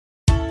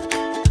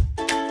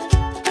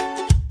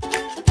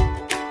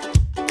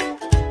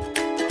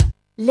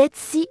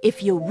Let's see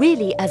if you're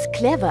really as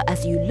clever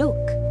as you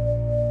look.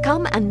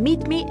 Come and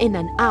meet me in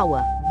an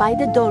hour by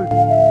the doll.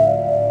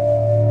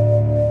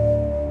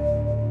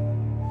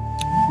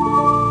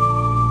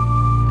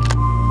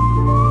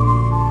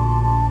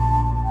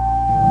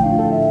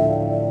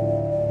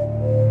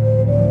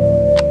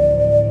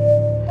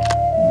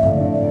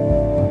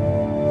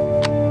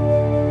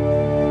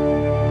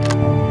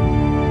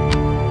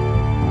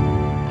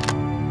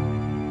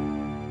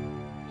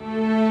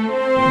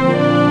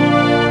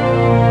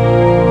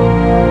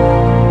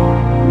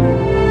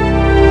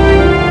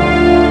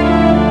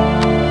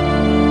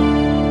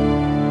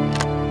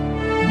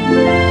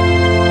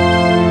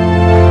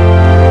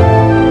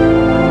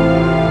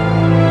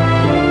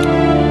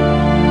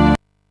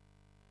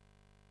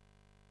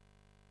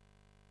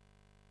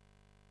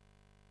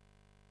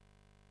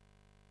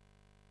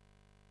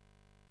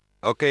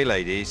 Okay,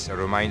 ladies, a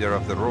reminder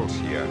of the rules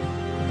here.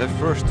 The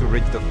first to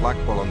reach the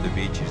flagpole on the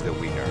beach is the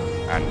winner,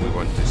 and we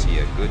want to see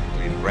a good,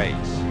 clean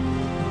race.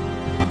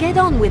 Get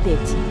on with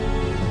it.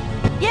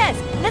 Yes,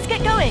 let's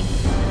get going.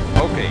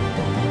 Okay.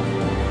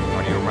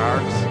 On your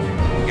marks,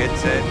 get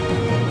set,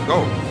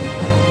 go!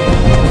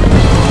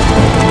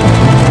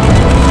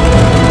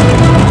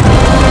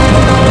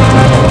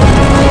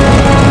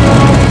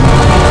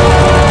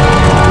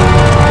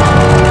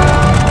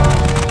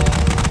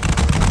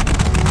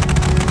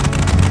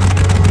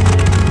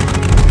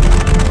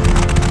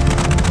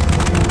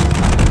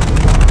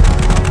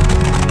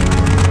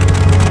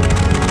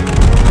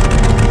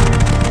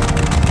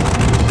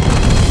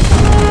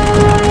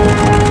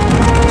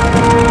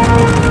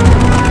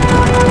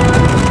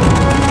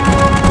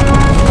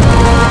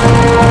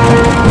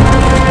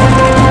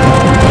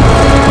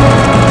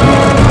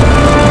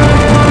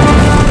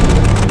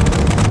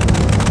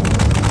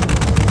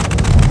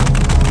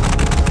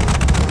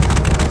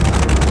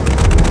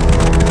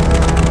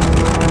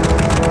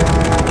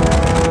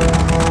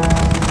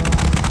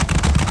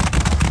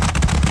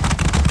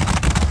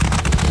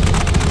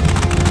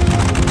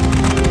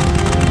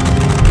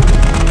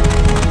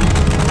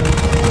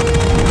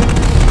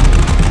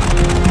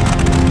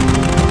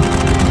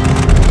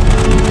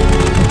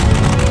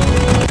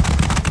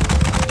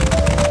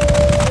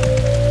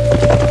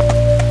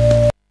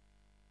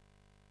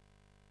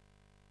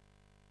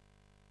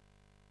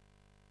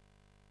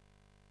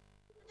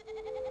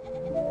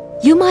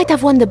 You might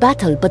have won the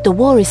battle, but the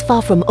war is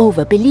far from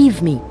over,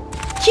 believe me.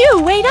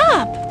 Hugh, wait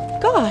up!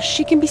 Gosh,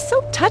 she can be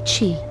so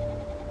touchy.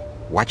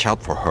 Watch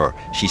out for her.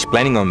 She's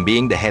planning on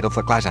being the head of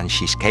the class and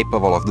she's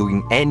capable of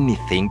doing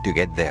anything to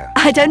get there.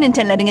 I don't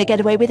intend letting her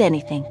get away with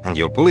anything. And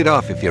you'll pull it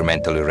off if you're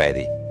mentally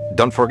ready.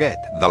 Don't forget,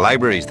 the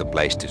library is the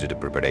place to do the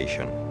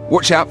preparation.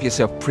 Watch out for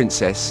yourself,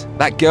 Princess.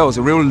 That girl's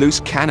a real loose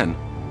cannon.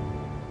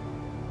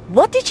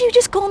 What did you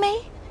just call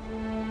me?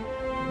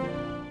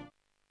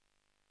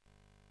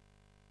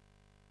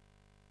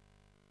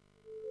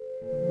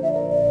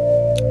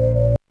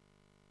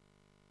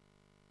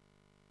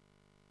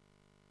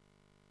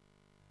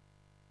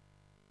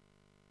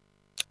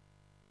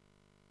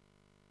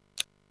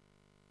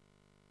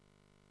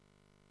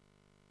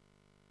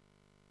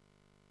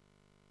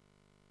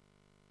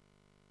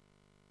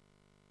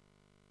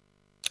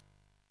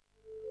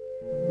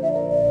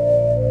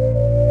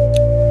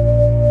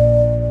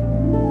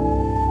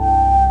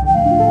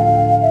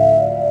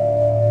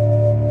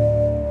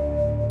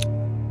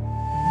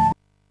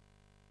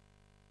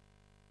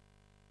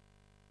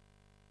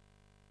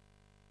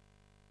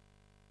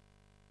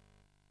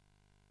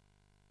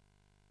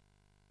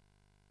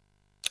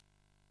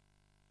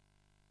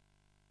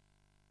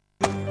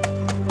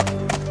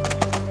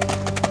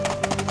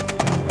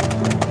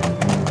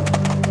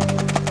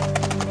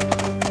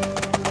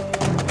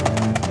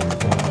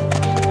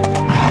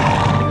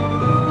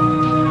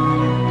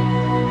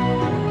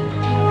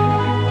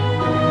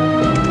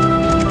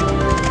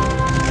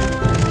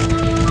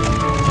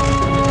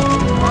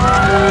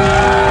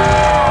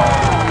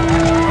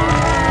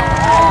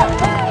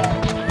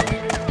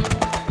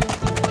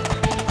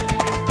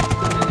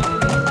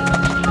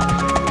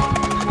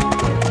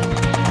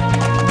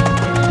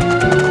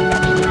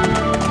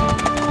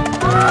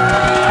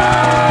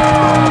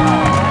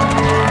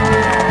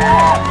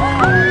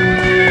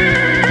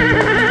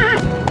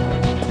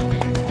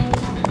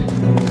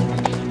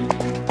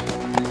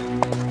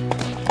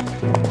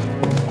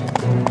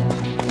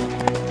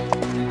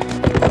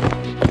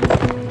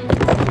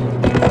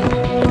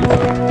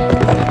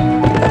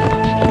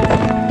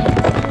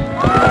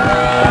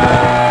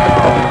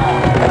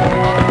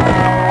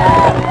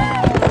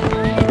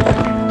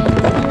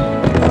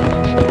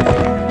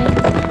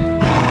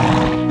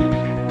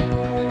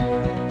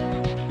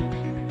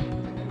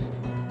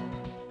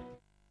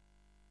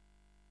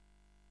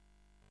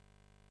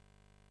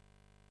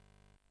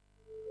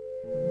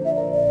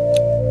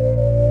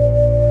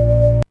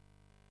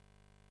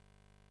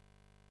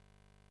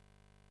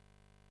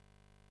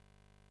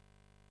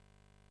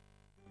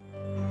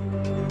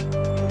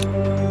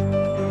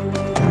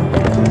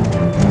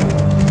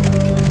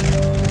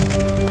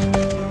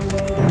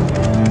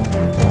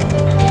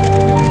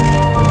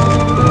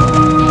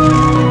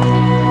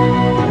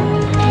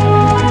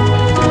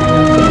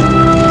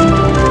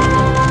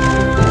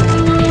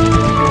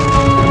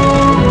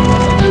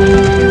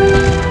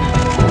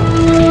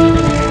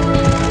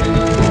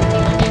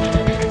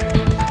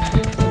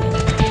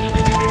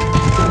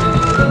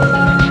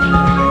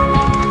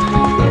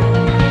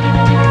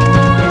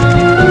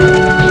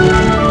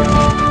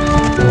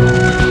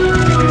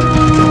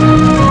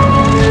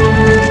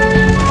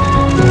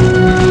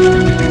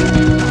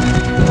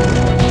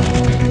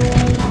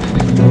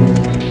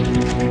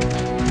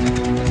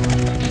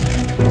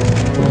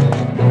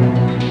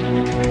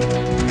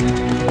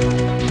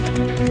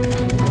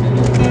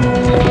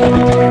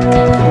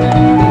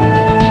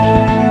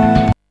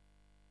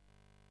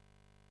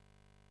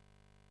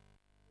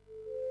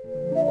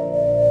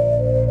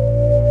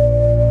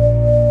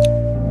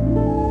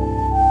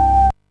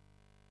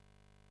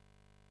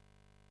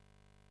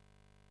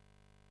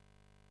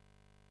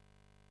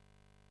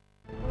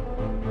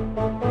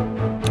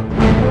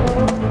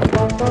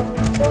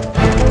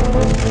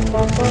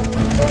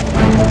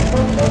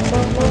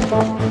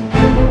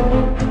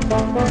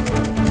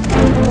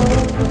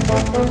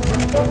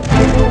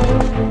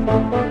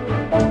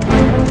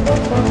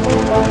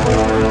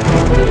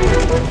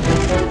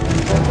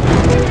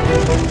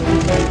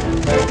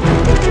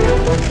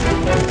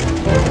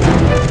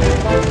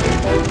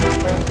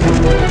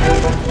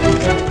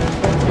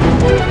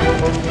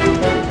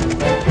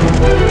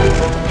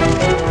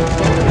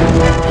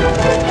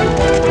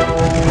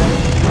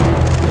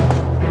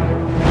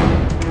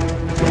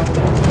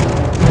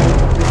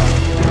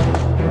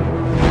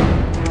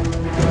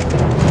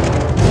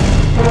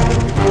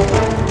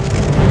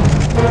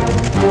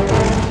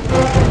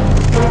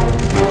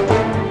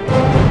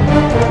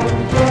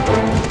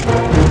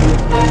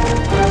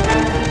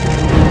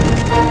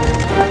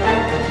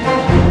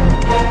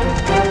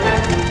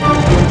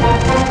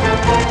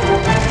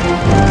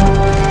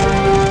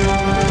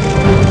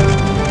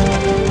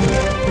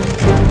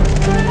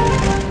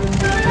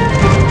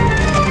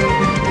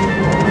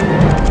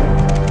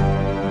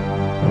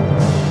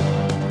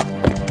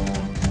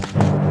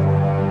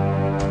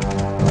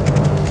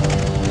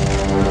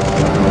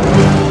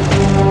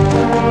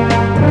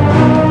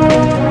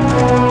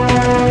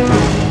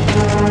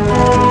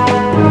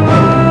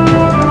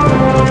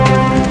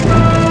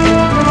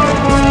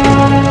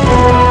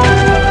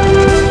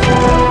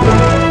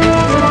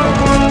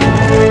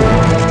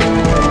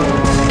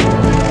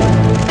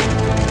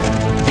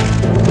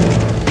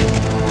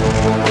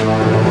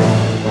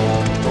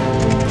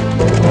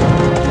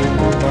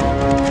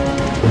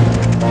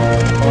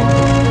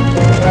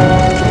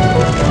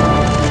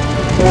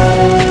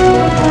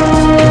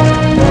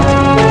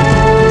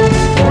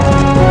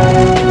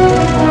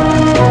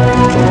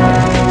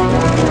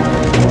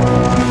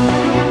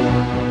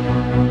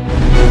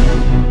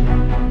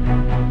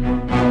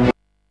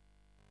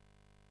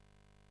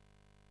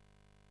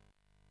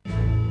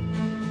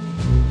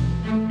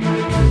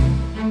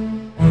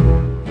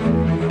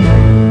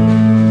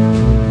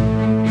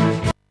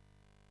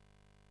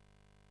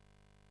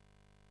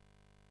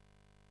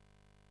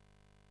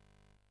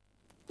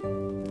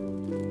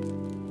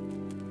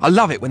 I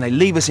love it when they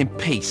leave us in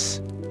peace.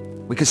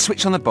 We can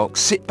switch on the box,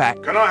 sit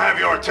back. Can I have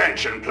your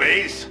attention,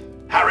 please?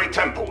 Harry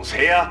Temple's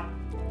here.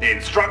 The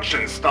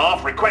instructions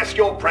staff request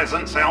your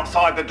presence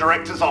outside the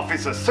director's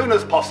office as soon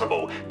as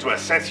possible to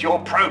assess your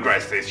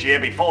progress this year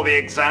before the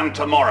exam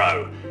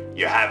tomorrow.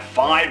 You have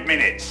 5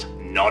 minutes,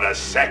 not a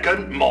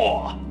second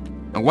more.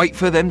 And wait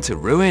for them to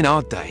ruin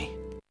our day.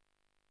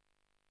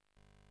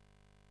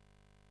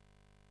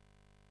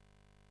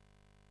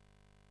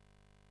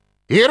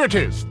 Here it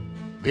is.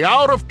 The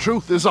hour of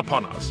truth is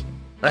upon us.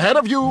 Ahead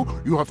of you,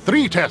 you have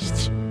 3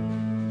 tests.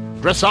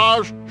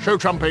 Dressage, show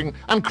jumping,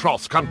 and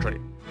cross-country.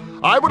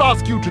 I would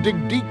ask you to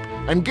dig deep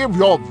and give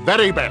your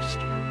very best.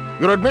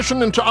 Your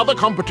admission into other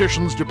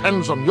competitions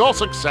depends on your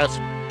success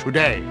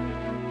today.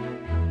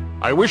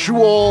 I wish you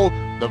all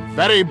the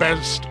very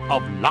best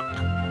of luck.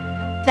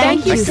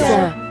 Thank you,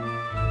 sir.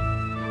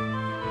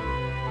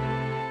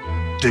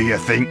 Do you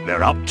think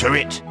they're up to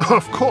it?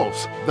 Of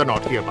course, they're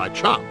not here by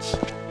chance.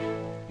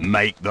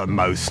 Make the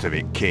most of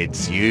it,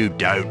 kids. You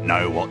don't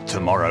know what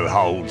tomorrow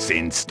holds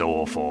in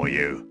store for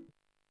you.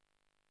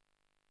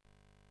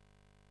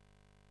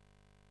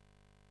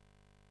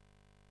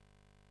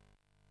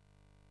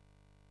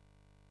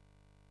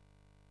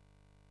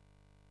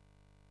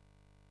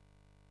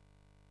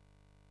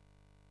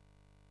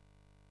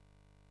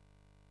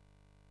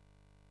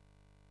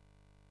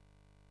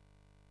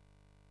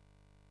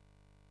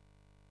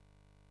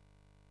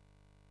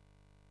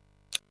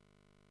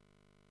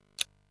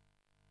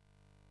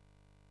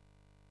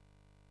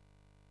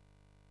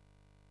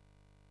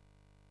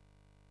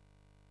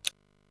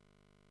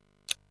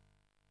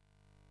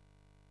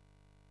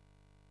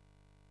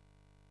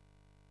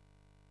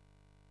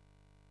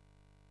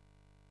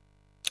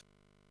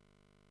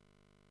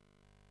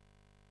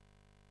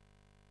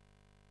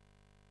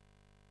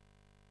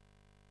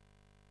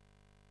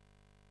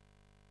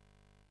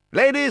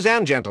 Ladies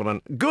and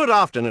gentlemen, good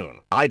afternoon.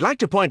 I'd like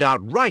to point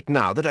out right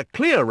now that a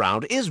clear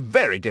round is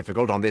very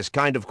difficult on this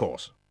kind of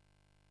course.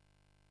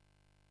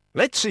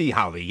 Let's see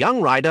how the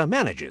young rider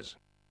manages.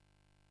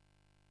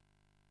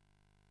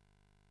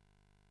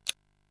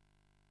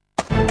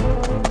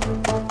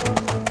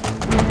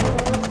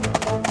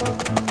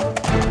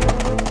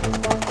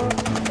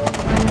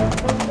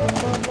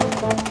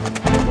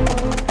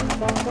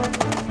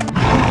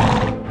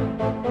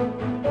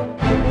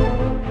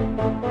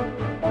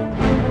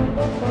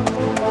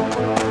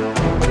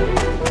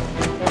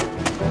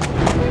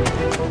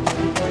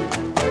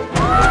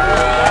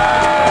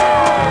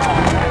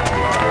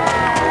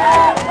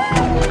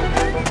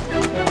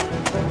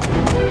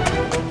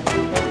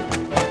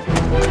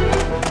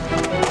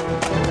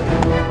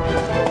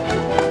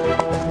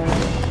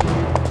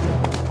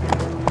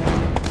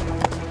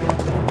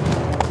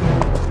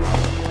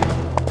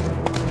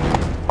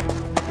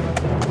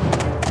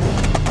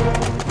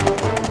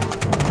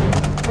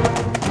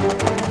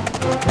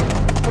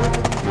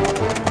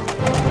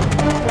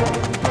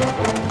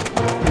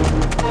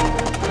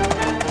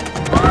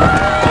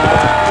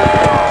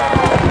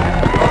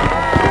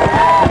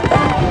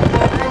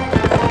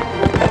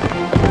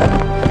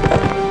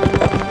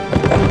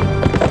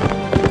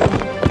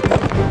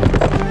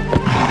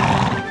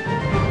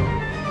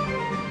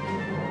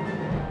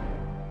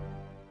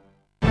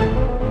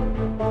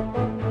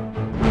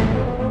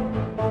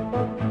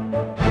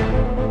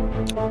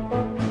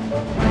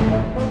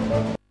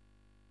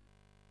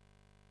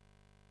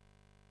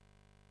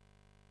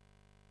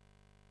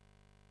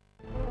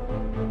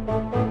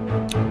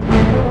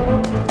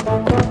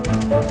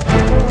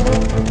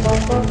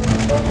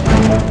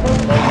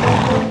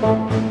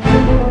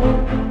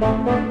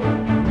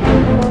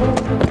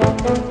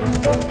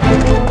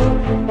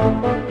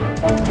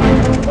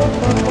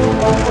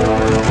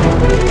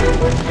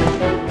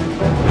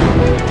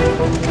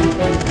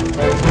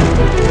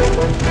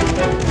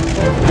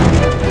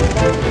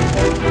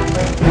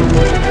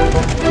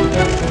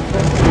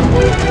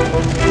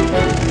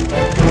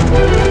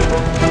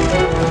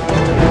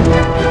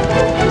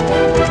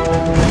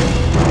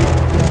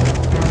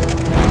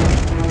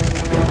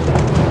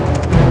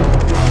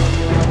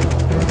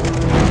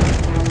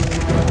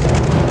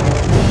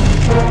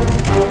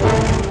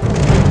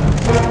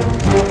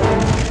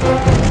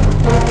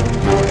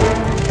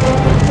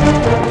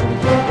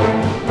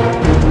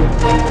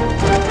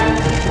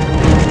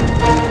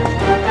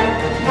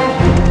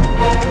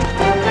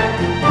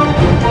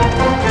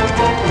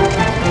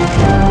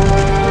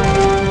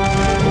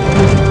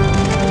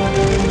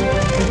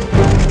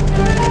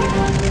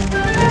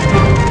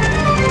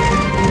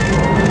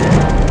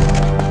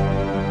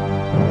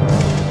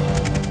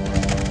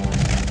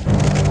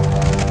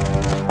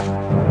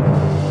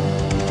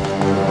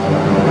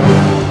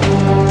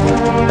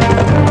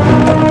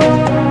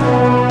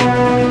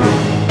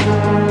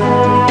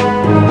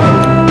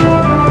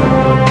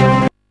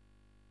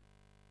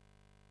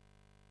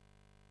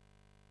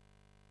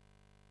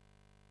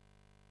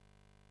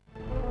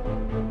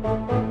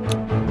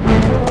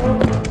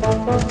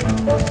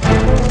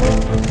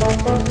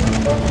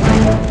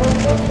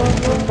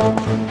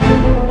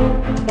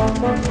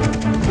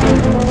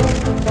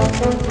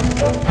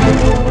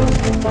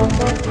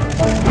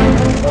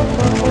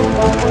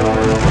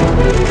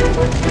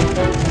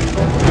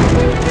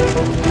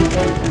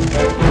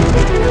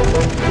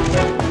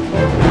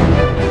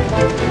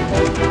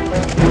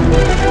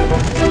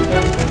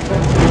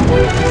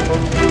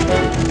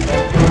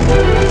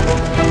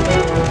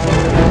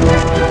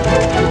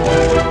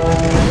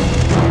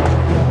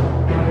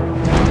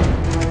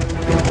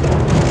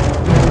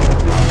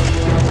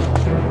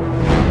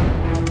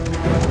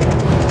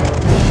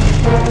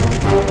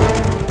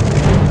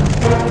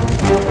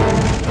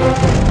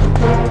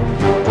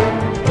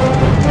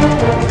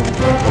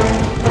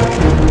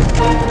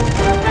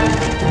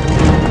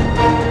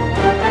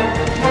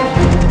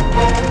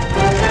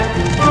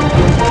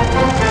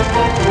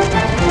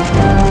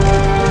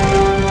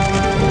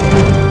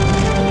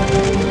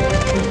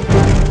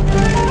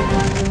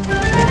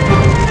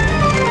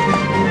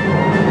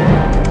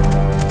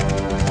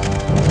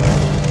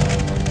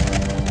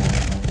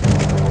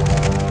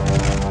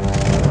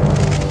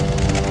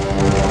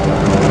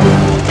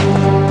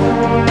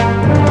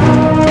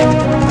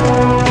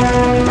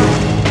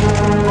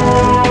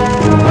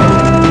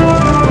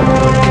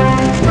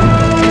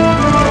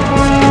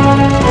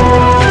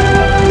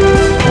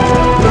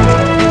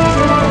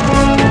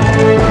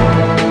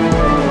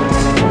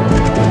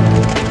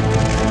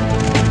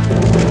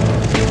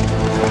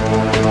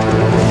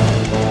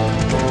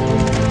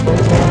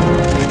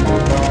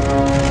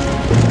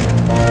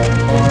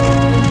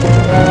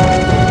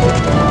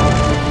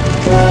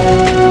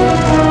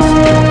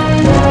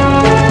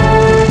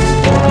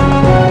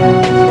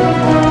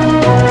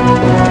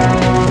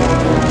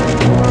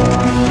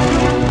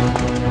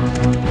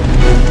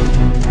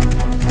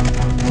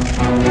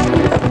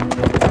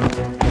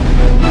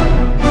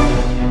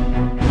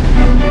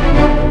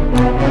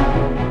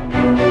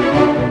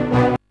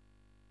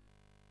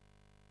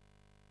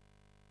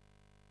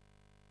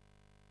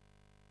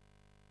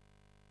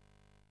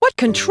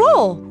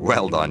 control.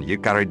 Well done, you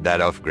carried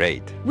that off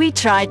great. We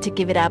tried to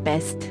give it our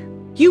best.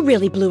 You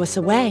really blew us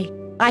away.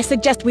 I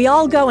suggest we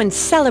all go and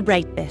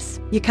celebrate this.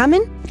 You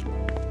coming?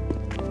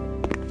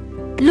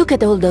 Look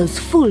at all those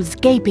fools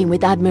gaping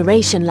with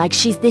admiration like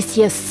she's this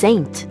year's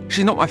saint.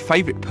 She's not my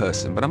favourite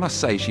person, but I must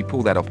say she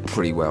pulled that off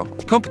pretty well.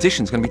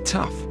 Competition's going to be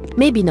tough.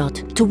 Maybe not.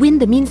 To win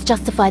the means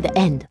justify the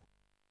end.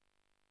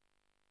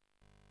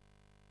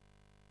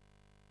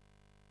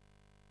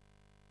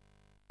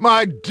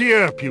 My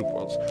dear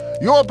pupils,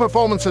 your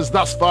performances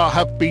thus far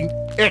have been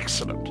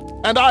excellent,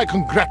 and I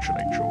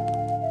congratulate you.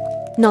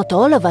 Not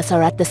all of us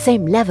are at the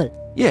same level.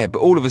 Yeah, but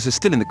all of us are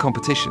still in the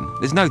competition.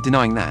 There's no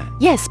denying that.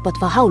 Yes, but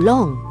for how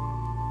long?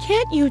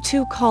 Can't you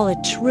two call a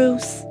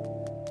truce?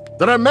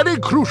 There are many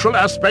crucial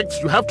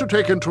aspects you have to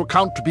take into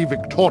account to be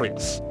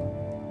victorious.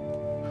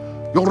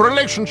 Your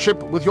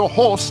relationship with your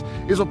horse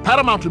is of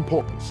paramount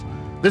importance.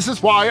 This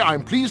is why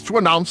I'm pleased to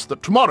announce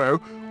that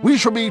tomorrow we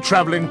shall be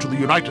traveling to the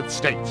United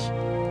States.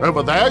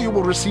 Over there you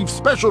will receive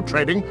special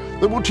training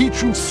that will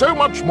teach you so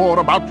much more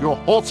about your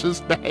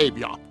horse's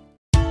behavior.